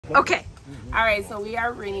Okay. All right, so we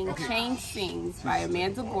are reading Change Sings by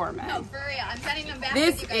Amanda-Gorman. No, for real. I'm sending them back.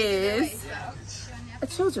 This is a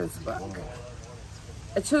children's book.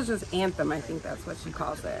 A children's anthem, I think that's what she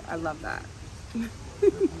calls it. I love that.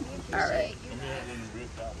 All right.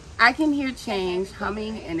 I can hear change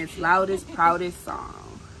humming in its loudest, proudest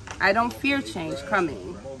song. I don't fear change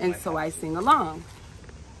coming, and so I sing along.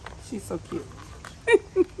 She's so cute.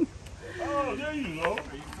 Oh, there you go.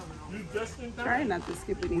 Try not to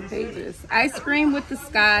skip any pages. I scream with the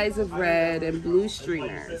skies of red and blue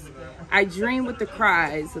streamers. I dream with the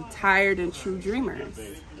cries of tired and true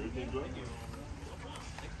dreamers.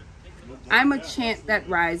 I'm a chant that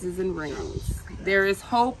rises and rings. There is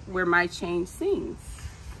hope where my change sings.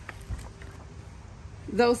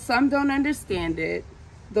 Though some don't understand it,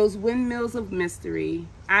 those windmills of mystery,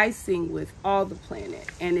 I sing with all the planet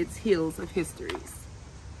and its hills of histories.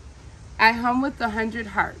 I hum with 100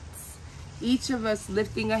 hearts, each of us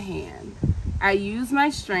lifting a hand. I use my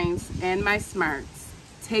strengths and my smarts,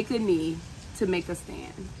 take a knee to make a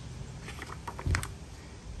stand.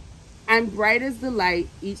 I'm bright as the light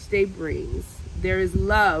each day brings. There is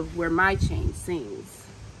love where my change sings.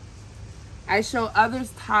 I show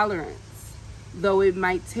others tolerance, though it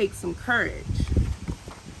might take some courage.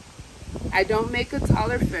 I don't make a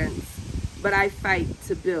taller fence, but I fight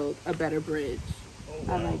to build a better bridge.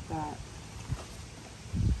 I like that.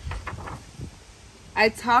 I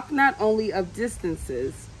talk not only of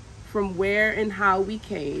distances from where and how we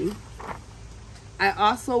came, I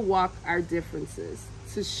also walk our differences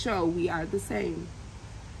to show we are the same.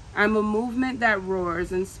 I'm a movement that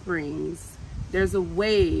roars and springs. There's a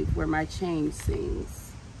wave where my change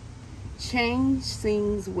sings. Change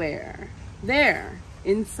sings where? There,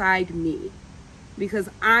 inside me, because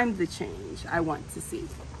I'm the change I want to see.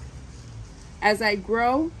 As I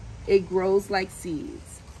grow, it grows like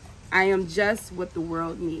seeds. I am just what the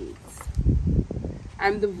world needs.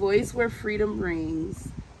 I'm the voice where freedom rings.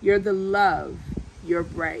 You're the love your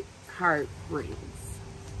bright heart brings.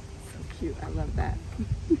 So cute, I love that.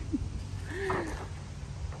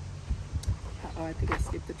 Uh-oh, I think I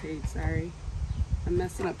skipped a page, sorry. I'm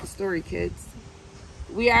messing up the story, kids.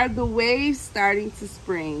 We are the waves starting to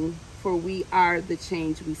spring, for we are the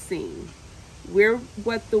change we sing. We're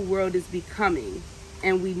what the world is becoming,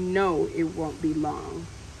 and we know it won't be long.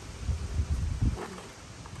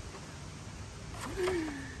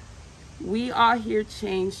 We all hear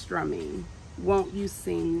change strumming. Won't you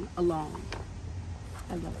sing along?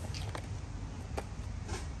 I love it.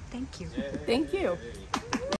 Thank you. Thank you.